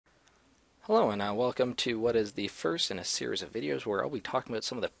Hello and welcome to what is the first in a series of videos where I'll be talking about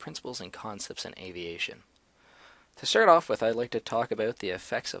some of the principles and concepts in aviation. To start off with, I'd like to talk about the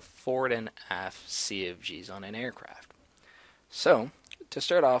effects of forward and aft CFGs on an aircraft. So, to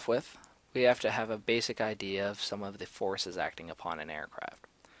start off with, we have to have a basic idea of some of the forces acting upon an aircraft.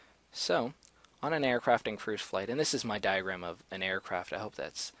 So, on an aircraft in cruise flight, and this is my diagram of an aircraft, I hope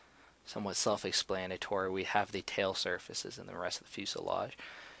that's somewhat self-explanatory. We have the tail surfaces and the rest of the fuselage.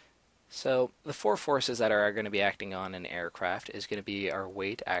 So the four forces that are going to be acting on an aircraft is going to be our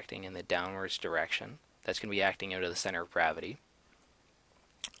weight acting in the downwards direction. That's going to be acting out of the center of gravity.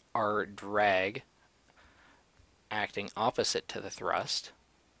 Our drag acting opposite to the thrust.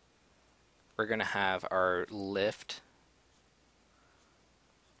 We're going to have our lift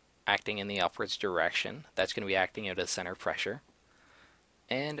acting in the upwards direction. That's going to be acting out of the center of pressure.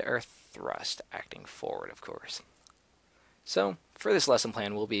 And our thrust acting forward, of course. So, for this lesson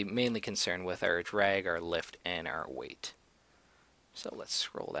plan, we'll be mainly concerned with our drag, our lift, and our weight. So let's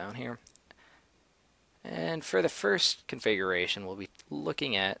scroll down here. And for the first configuration, we'll be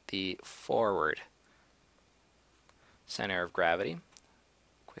looking at the forward center of gravity.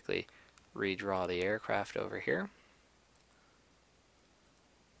 Quickly redraw the aircraft over here.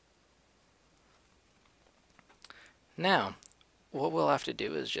 Now, what we'll have to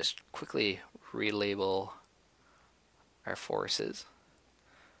do is just quickly relabel our forces.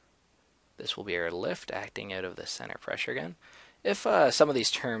 This will be our lift acting out of the center pressure again. If some of these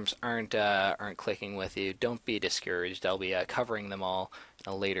terms aren't clicking with you, don't be discouraged. I'll be covering them all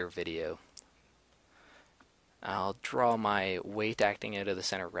in a later video. I'll draw my weight acting out of the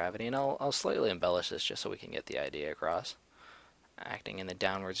center of gravity, and I'll slightly embellish this just so we can get the idea across. Acting in the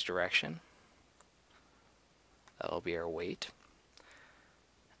downwards direction. That'll be our weight.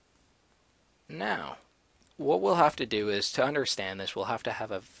 Now, what we'll have to do is, to understand this, we'll have to have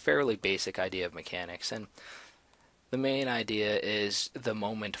a fairly basic idea of mechanics, and the main idea is the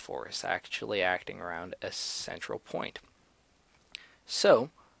moment force actually acting around a central point. So,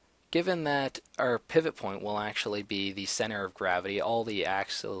 given that our pivot point will actually be the center of gravity, all the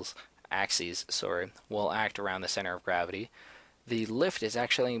axes will act around the center of gravity, the lift is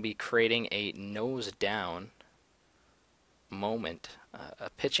actually going to be creating a nose down moment,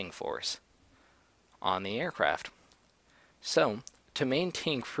 a pitching force on the aircraft. So, to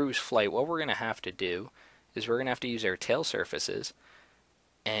maintain cruise flight, what we're going to have to do is we're going to have to use our tail surfaces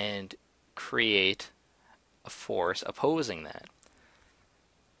and create a force opposing that.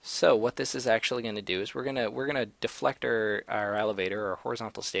 So what this is actually going to do is we're going to deflect our elevator, our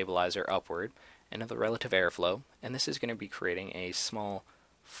horizontal stabilizer, upward into the relative airflow, and this is going to be creating a small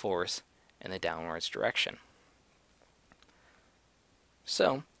force in the downwards direction.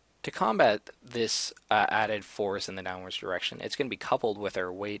 So, to combat this added force in the downwards direction, it's going to be coupled with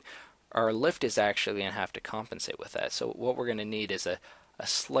our weight. Our lift is actually going to have to compensate with that. So what we're going to need is a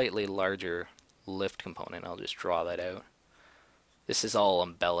slightly larger lift component. I'll just draw that out. This is all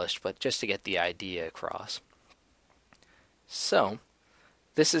embellished, but just to get the idea across. So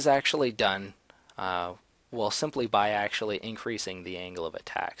this is actually done simply by actually increasing the angle of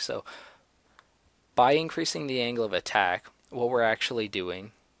attack. So by increasing the angle of attack, what we're actually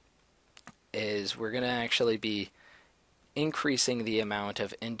doing is we're going to actually be increasing the amount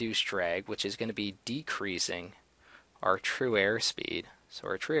of induced drag, which is going to be decreasing our true airspeed. So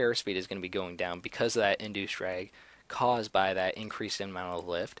our true airspeed is going to be going down because of that induced drag caused by that increased amount of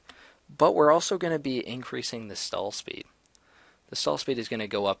lift. But we're also going to be increasing the stall speed. The stall speed is going to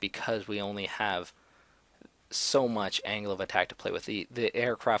go up because we only have so much angle of attack to play with. The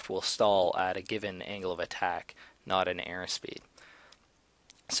aircraft will stall at a given angle of attack, not an airspeed.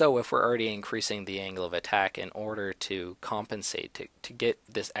 So if we're already increasing the angle of attack in order to compensate, to get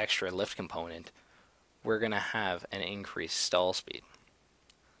this extra lift component, we're going to have an increased stall speed.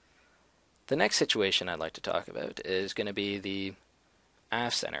 The next situation I'd like to talk about is going to be the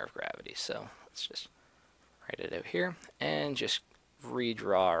aft center of gravity. So let's just write it out here and just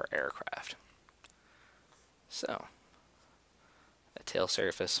redraw our aircraft. So, a tail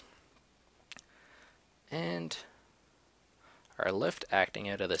surface and our lift acting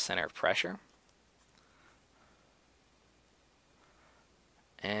out of the center of pressure,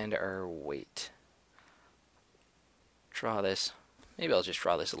 and our weight. Draw this, maybe I'll just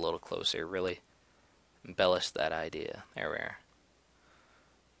draw this a little closer, really embellish that idea. There we are.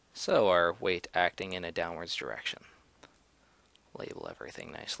 So our weight acting in a downwards direction. Label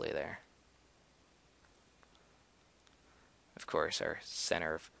everything nicely there. Of course, our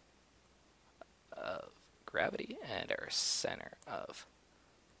center of gravity and our center of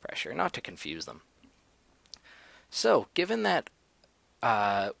pressure, not to confuse them. So, given that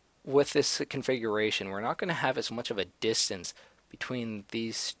with this configuration, we're not going to have as much of a distance between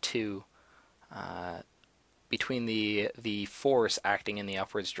these two, between the force acting in the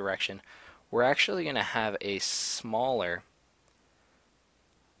upwards direction. We're actually going to have a smaller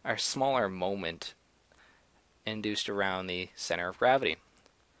moment induced around the center of gravity.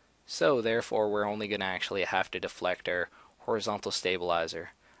 So therefore, we're only going to actually have to deflect our horizontal stabilizer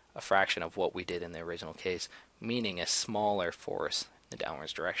a fraction of what we did in the original case, meaning a smaller force in the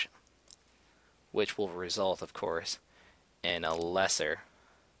downwards direction, which will result, of course, in a lesser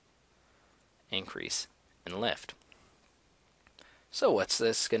increase in lift. So what's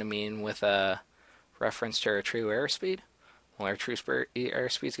this going to mean with a reference to our true airspeed? Well, our true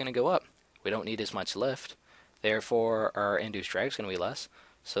airspeed is going to go up. We don't need as much lift. Therefore, our induced drag is going to be less.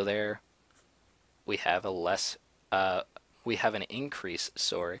 So there we have an increase,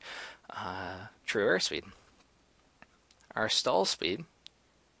 true airspeed. Our stall speed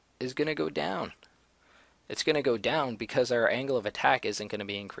is going to go down. It's going to go down because our angle of attack isn't going to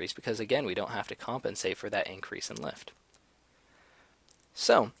be increased because, again, we don't have to compensate for that increase in lift.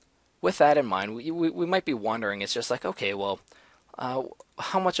 So, with that in mind, we might be wondering, it's just like, okay, well,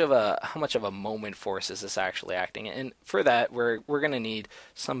 how much of a moment force is this actually acting? And for that, we're going to need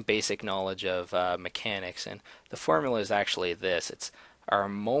some basic knowledge of mechanics, and the formula is actually this: it's our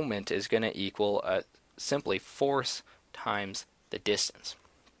moment is going to equal simply force times the distance.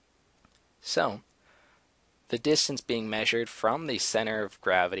 So, the distance being measured from the center of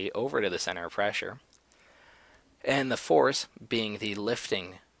gravity over to the center of pressure, and the force being the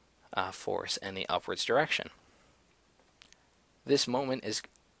lifting force in the upwards direction. This moment is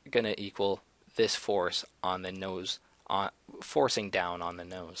going to equal this force on the nose, forcing down on the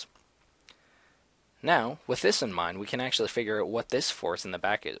nose. Now, with this in mind, we can actually figure out what this force in the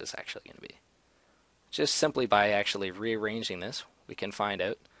back is actually going to be. Just simply by actually rearranging this, we can find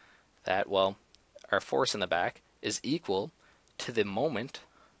out that, well, our force in the back is equal to the moment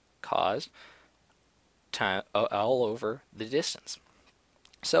caused all over the distance.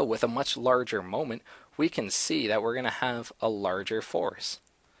 So with a much larger moment, we can see that we're going to have a larger force.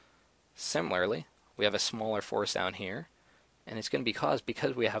 Similarly, we have a smaller force down here, and it's going to be caused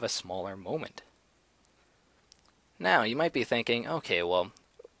because we have a smaller moment. Now, you might be thinking, okay, well,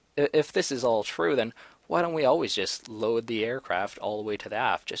 if this is all true, then why don't we always just load the aircraft all the way to the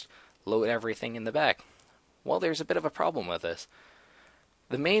aft? Just load everything in the back. Well, there's a bit of a problem with this.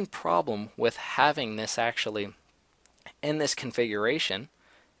 The main problem with having this actually in this configuration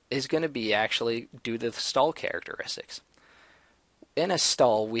is going to be actually due to the stall characteristics. In a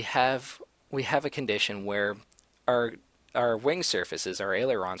stall, we have a condition where our wing surfaces, our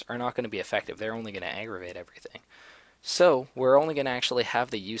ailerons, are not going to be effective. They're only going to aggravate everything. So we're only going to actually have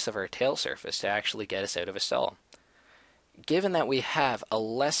the use of our tail surface to actually get us out of a stall. Given that we have a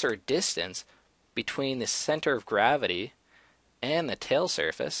lesser distance between the center of gravity and the tail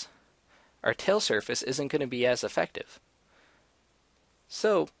surface, our tail surface isn't going to be as effective.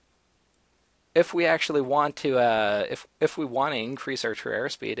 So if we actually want to, if we want to increase our true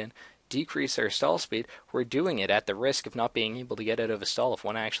airspeed and decrease our stall speed, we're doing it at the risk of not being able to get out of a stall if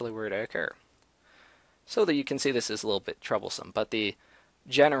one actually were to occur. So that you can see this is a little bit troublesome, but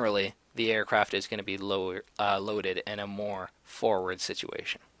generally the aircraft is going to be loaded in a more forward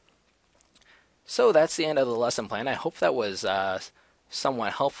situation. So that's the end of the lesson plan. I hope that was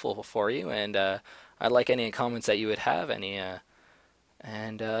somewhat helpful for you, and I'd like any comments that you would have,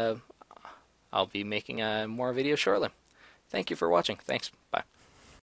 and I'll be making more videos shortly. Thank you for watching. Thanks.